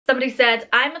Somebody said,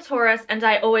 I'm a Taurus and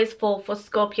I always fall for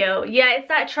Scorpio. Yeah, it's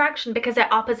that attraction because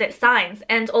they're opposite signs.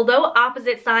 And although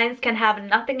opposite signs can have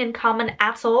nothing in common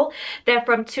at all, they're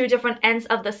from two different ends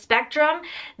of the spectrum,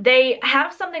 they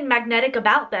have something magnetic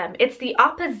about them. It's the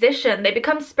opposition. They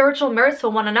become spiritual mirrors for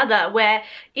one another, where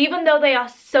even though they are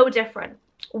so different,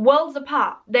 worlds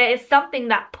apart, there is something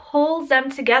that pulls them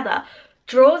together,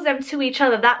 draws them to each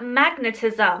other, that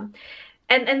magnetism.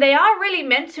 And they are really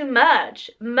meant to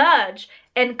merge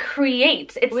and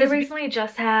create. We recently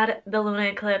just had the lunar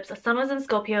eclipse. The sun was in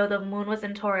Scorpio, the moon was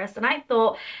in Taurus, and I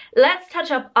thought, let's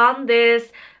touch up on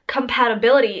this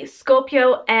compatibility,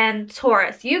 Scorpio and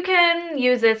Taurus. You can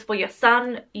use this for your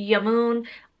sun, your moon,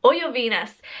 or your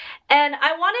Venus. And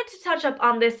I wanted to touch up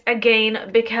on this again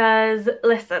because,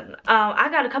 listen, I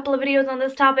got a couple of videos on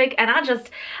this topic and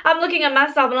I'm looking at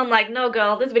myself and I'm like, no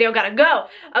girl, this video gotta go,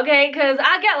 okay? Because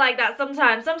I get like that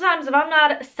sometimes. Sometimes if I'm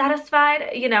not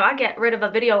satisfied, you know, I get rid of a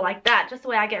video like that, just the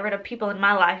way I get rid of people in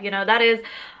my life, you know? That is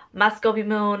my Scorpio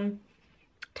Moon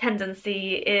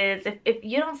tendency, is if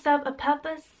you don't serve a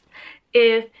purpose,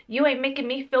 if you ain't making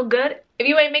me feel good, if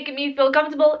you ain't making me feel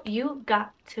comfortable, you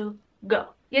got to go.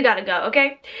 You gotta go,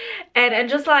 okay? And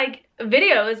just like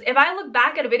videos, if I look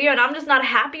back at a video and I'm just not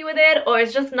happy with it, or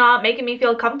it's just not making me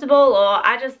feel comfortable, or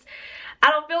I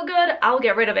don't feel good, I'll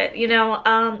get rid of it, you know?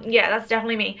 Yeah, that's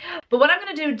definitely me. But what I'm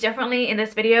gonna do differently in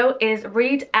this video is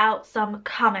read out some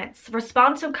comments,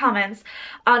 respond to comments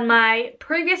on my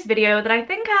previous video that I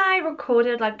think I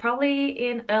recorded like probably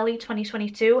in early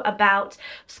 2022 about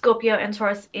Scorpio and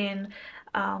Taurus in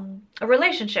a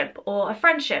relationship or a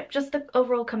friendship, just the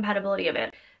overall compatibility of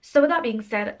it. So with that being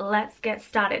said, let's get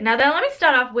started. Now then, let me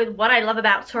start off with what I love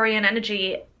about Taurian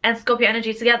energy and Scorpio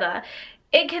energy together.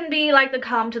 It can be like the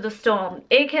calm to the storm.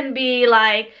 It can be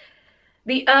like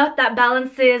the earth that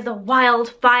balances the wild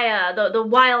fire, the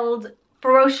wild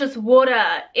ferocious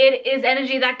water. It is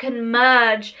energy that can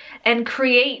merge and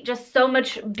create just so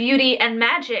much beauty and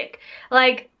magic.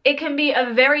 Like, it can be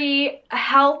a very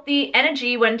healthy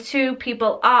energy when two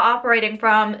people are operating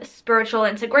from spiritual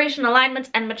integration,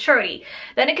 alignment, and maturity.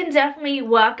 Then it can definitely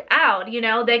work out, you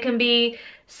know? They can be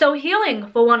so healing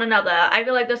for one another. I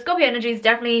feel like the Scorpio energy is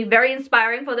definitely very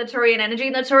inspiring for the Taurian energy,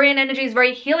 and the Taurian energy is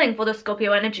very healing for the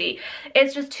Scorpio energy.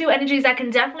 It's just two energies that can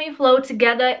definitely flow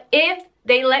together if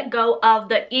they let go of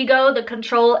the ego, the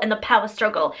control, and the power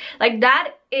struggle. Like,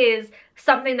 that is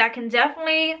something that can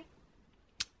definitely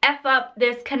F up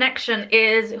this connection,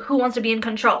 is who wants to be in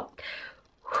control,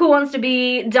 who wants to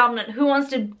be dominant, who wants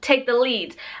to take the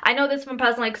lead. I know this from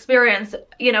personal experience,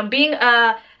 you know, being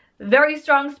a very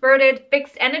strong spirited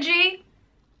fixed energy,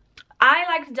 I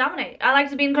like to dominate, I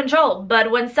like to be in control. But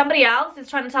when somebody else is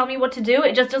trying to tell me what to do,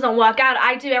 it just doesn't work out.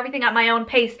 I do everything at my own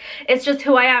pace. It's just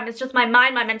who I am. It's just my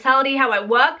mind, my mentality, how I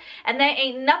work, and there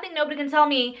ain't nothing nobody can tell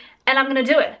me, and I'm gonna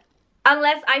do it.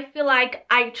 Unless I feel like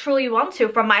I truly want to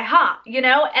from my heart, you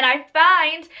know? And I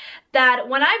find that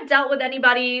when I've dealt with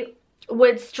anybody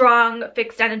with strong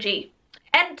fixed energy,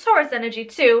 and Taurus energy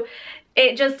too,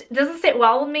 it just doesn't sit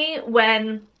well with me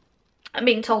when I'm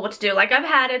being told what to do. Like, I've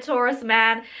had a Taurus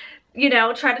man, you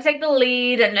know, try to take the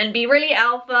lead and be really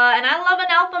alpha, and I love an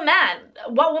alpha man.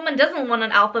 What woman doesn't want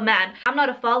an alpha man? I'm not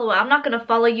a follower. I'm not gonna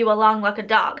follow you along like a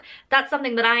dog. That's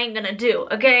something that I ain't gonna do,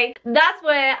 okay? That's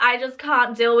where I just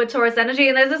can't deal with Taurus energy,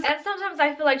 and and sometimes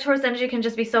I feel like Taurus energy can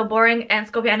just be so boring, and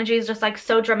Scorpio energy is just like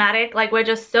so dramatic. Like, we're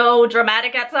just so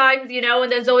dramatic at times, you know,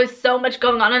 and there's always so much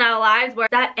going on in our lives where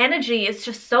that energy is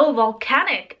just so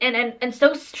volcanic and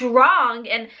so strong,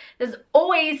 and there's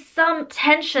always some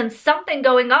tension, something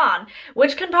going on,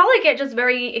 which can probably get just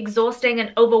very exhausting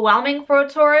and overwhelming for a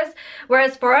Taurus.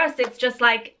 Whereas for us, it's just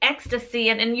like ecstasy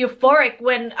and euphoric,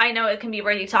 when I know it can be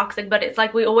really toxic, but it's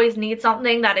like we always need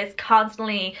something that is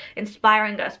constantly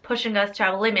inspiring us, pushing us to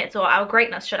our limits, or our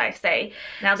greatness, should I say.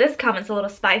 Now, this comment's a little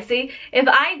spicy. If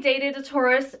I dated a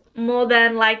Taurus, more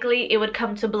than likely it would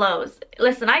come to blows.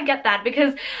 Listen, I get that,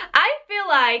 because I feel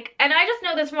like, and I just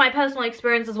know this from my personal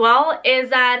experience as well, is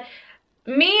that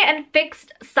me and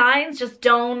fixed signs just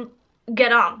don't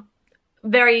get on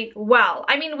very well.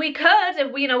 I mean, we could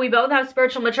if we, you know, we both have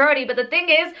spiritual maturity, but the thing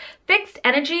is, fixed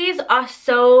energies are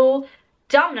so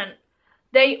dominant.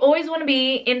 They always want to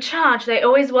be in charge. They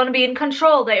always want to be in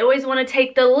control. They always want to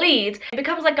take the lead. It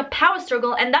becomes like a power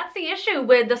struggle, and that's the issue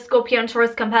with the Scorpio and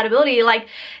Taurus compatibility. Like,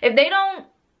 if they don't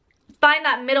find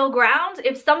that middle ground,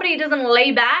 if somebody doesn't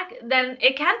lay back, then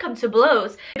it can come to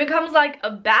blows. It becomes like a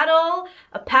battle,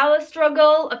 a power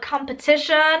struggle, a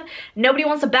competition. Nobody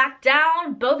wants to back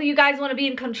down. Both of you guys want to be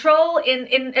in control,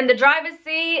 in the driver's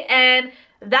seat, and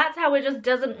that's how it just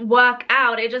doesn't work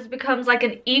out. It just becomes like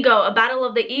an ego, a battle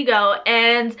of the ego,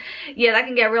 and yeah, that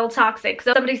can get real toxic.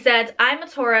 So somebody said, I'm a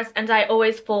Taurus and I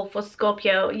always fall for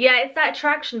Scorpio. Yeah, it's that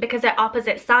attraction because they're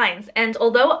opposite signs, and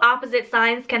although opposite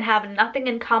signs can have nothing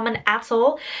in common at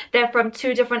all, they're from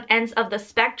two different ends of the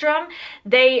spectrum,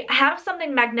 they have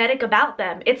something magnetic about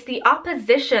them. It's the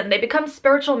opposition. They become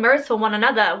spiritual mirrors for one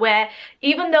another, where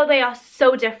even though they are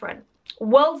so different,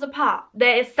 worlds apart,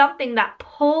 there is something that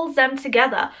pulls them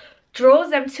together, draws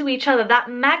them to each other,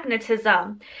 that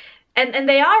magnetism. And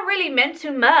they are really meant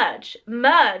to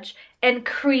merge and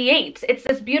create. It's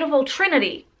this beautiful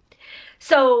trinity.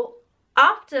 So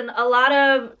often a lot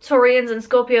of Taurians and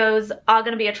Scorpios are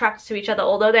going to be attracted to each other,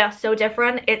 although they are so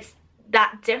different. It's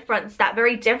that difference, that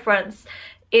very difference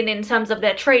in terms of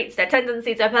their traits, their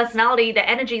tendencies, their personality, their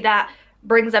energy that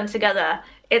brings them together.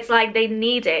 It's like they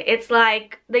need it. It's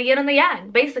like the yin and the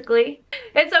yang, basically.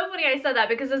 It's so funny I said that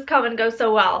because this comment goes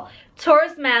so well.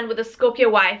 Taurus man with a Scorpio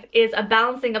wife is a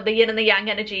balancing of the yin and the yang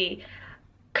energy.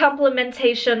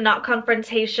 Complementation, not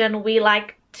confrontation. We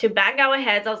like to bang our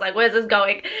heads. I was like, where's this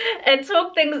going? And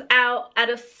talk things out at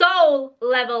a soul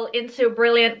level into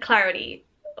brilliant clarity.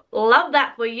 Love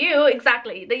that for you.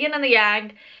 Exactly. The yin and the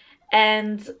yang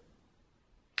and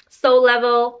soul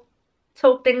level.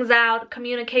 Talk things out,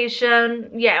 communication.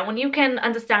 Yeah, when you can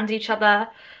understand each other,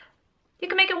 you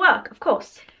can make it work, of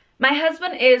course. My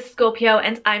husband is Scorpio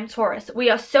and I'm Taurus. We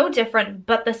are so different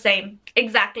but the same.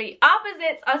 Exactly.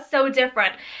 Opposites are so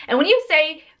different. And when you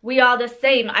say we are the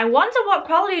same, I wonder what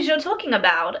qualities you're talking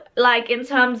about. Like in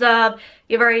terms of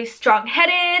you're very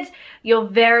strong-headed, you're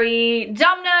very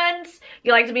dominant,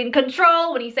 you like to be in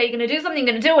control. When you say you're going to do something,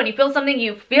 you're going to do it. When you feel something,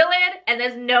 you feel it. And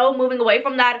there's no moving away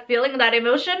from that feeling, that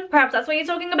emotion. Perhaps that's what you're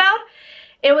talking about.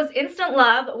 It was instant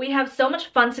love. We have so much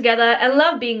fun together and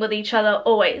love being with each other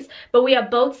always. But we are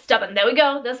both stubborn. There we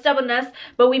go, the stubbornness.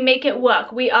 But we make it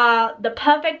work. We are the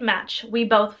perfect match, we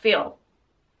both feel.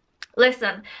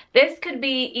 Listen, this could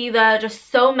be either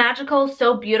just so magical,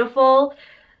 so beautiful,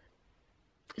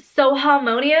 so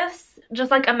harmonious, just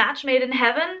like a match made in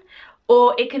heaven,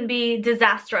 or it can be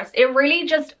disastrous. It really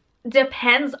just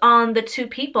depends on the two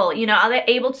people. You know, are they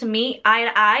able to meet eye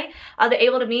to eye? Are they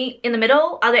able to meet in the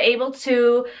middle? Are they able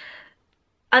to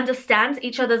understand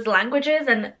each other's languages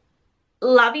and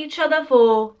love each other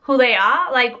for who they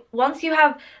are? Like, once you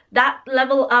have that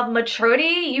level of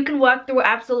maturity, you can work through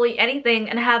absolutely anything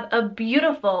and have a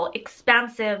beautiful,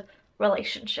 expansive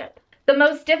relationship. The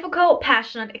most difficult,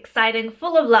 passionate, exciting,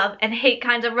 full of love and hate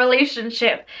kind of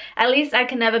relationship. At least I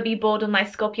can never be bored with my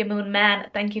Scorpio Moon man.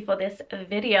 Thank you for this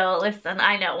video. Listen,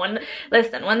 I know when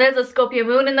there's a Scorpio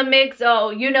Moon in the mix,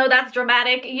 oh, you know that's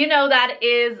dramatic. You know that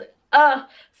is,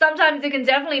 sometimes it can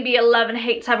definitely be a love and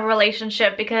hate type of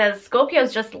relationship because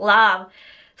Scorpios just love.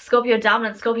 Scorpio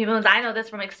dominant, Scorpio moons, I know this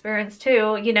from experience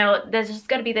too. You know, there's just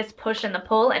gonna be this push and the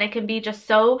pull, and it can be just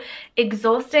so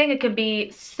exhausting. It can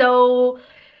be so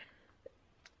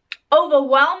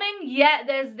overwhelming, yet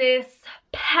there's this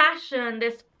passion,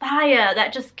 this fire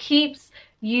that just keeps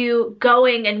you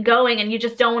going and going, and you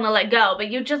just don't want to let go. But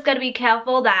you just got to be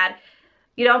careful that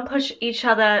you don't push each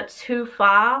other too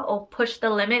far or push the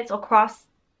limits or cross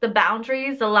the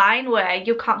boundaries, the line where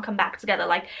you can't come back together.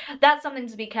 Like, that's something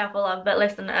to be careful of. But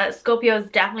listen,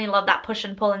 Scorpios definitely love that push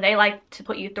and pull, and they like to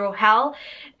put you through hell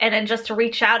and then just to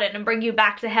reach out and bring you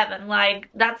back to heaven. Like,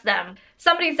 that's them.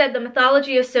 Somebody said the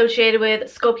mythology associated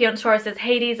with Scorpio and Taurus is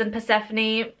Hades and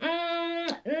Persephone.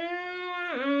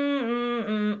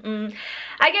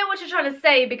 I get what you're trying to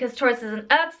say because Taurus is an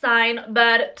earth sign,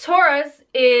 but Taurus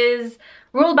is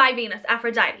ruled by Venus,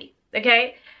 Aphrodite,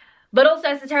 okay? But also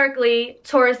esoterically,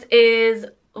 Taurus is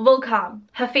Vulcan,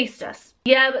 Hephaestus.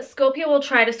 Yeah, but Scorpio will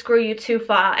try to screw you too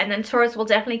far, and then Taurus will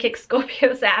definitely kick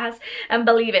Scorpio's ass, and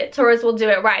believe it, Taurus will do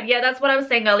it right. Yeah, that's what I was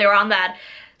saying earlier on, that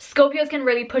Scorpios can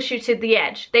really push you to the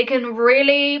edge. They can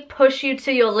really push you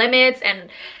to your limits and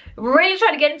really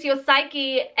try to get into your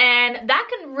psyche, and that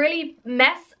can really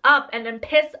mess up and then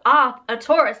piss off a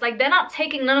Taurus. Like, they're not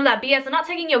taking none of that BS. They're not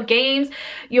taking your games,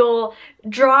 your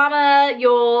drama,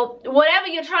 your whatever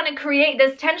you're trying to create,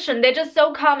 this tension. They're just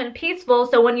so calm and peaceful.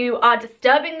 So when you are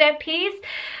disturbing their peace,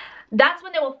 that's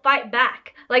when they will fight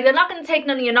back. Like, they're not going to take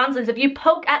none of your nonsense. If you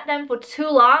poke at them for too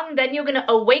long, then you're going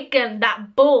to awaken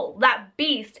that bull, that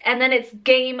beast, and then it's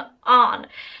game on.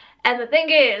 And the thing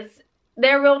is,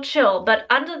 they're real chill, but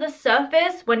under the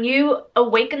surface, when you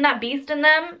awaken that beast in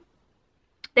them,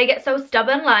 they get so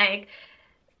stubborn. Like,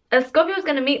 a Scorpio is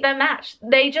going to meet their match.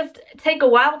 They just take a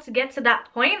while to get to that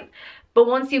point, but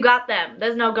once you got them,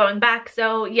 there's no going back.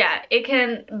 So yeah, it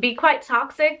can be quite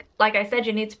toxic. Like I said,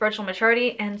 you need spiritual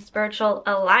maturity and spiritual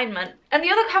alignment. And the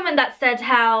other comment that said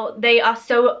how they are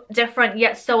so different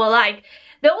yet so alike,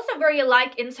 they're also very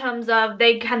alike in terms of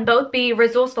they can both be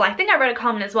resourceful. I think I read a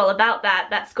comment as well about that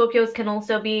Scorpios can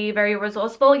also be very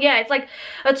resourceful. Yeah, it's like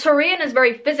a Taurian is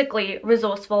very physically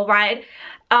resourceful, right?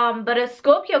 But a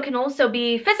Scorpio can also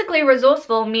be physically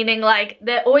resourceful, meaning like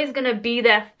they're always going to be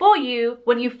there for you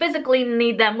when you physically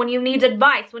need them, when you need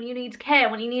advice, when you need care,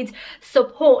 when you need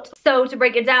support. So to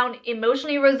break it down,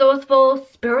 emotionally resourceful,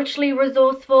 spiritually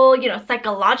resourceful, you know,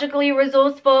 psychologically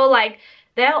resourceful, like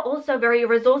they're also very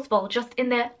resourceful just in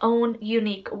their own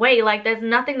unique way. Like there's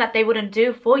nothing that they wouldn't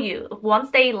do for you.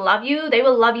 Once they love you, they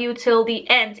will love you till the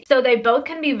end. So they both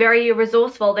can be very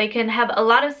resourceful. They can have a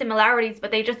lot of similarities,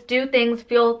 but they just do things,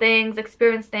 feel things,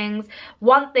 experience things,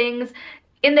 want things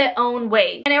in their own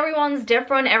way. And everyone's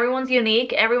different, everyone's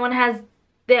unique, everyone has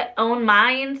their own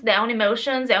minds, their own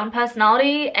emotions, their own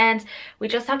personality, and we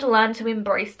just have to learn to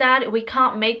embrace that. We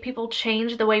can't make people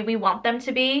change the way we want them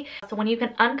to be. So when you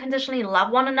can unconditionally love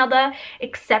one another,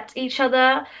 accept each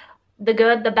other, the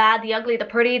good, the bad, the ugly, the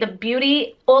pretty, the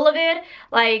beauty, all of it,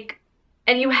 like,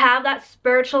 and you have that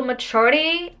spiritual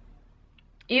maturity,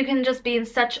 you can just be in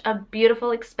such a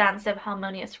beautiful, expansive,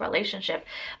 harmonious relationship.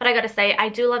 But I gotta say, I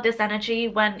do love this energy.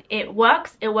 When it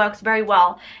works very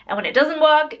well. And when it doesn't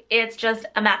work, it's just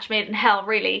a match made in hell,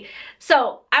 really.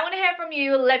 So I want to hear from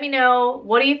you. Let me know,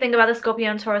 what do you think about the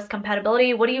Scorpio and Taurus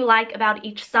compatibility? What do you like about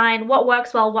each sign? What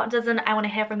works well, what doesn't? I want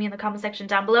to hear from you in the comment section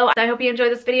down below. So I hope you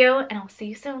enjoyed this video, and I'll see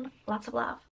you soon. Lots of love.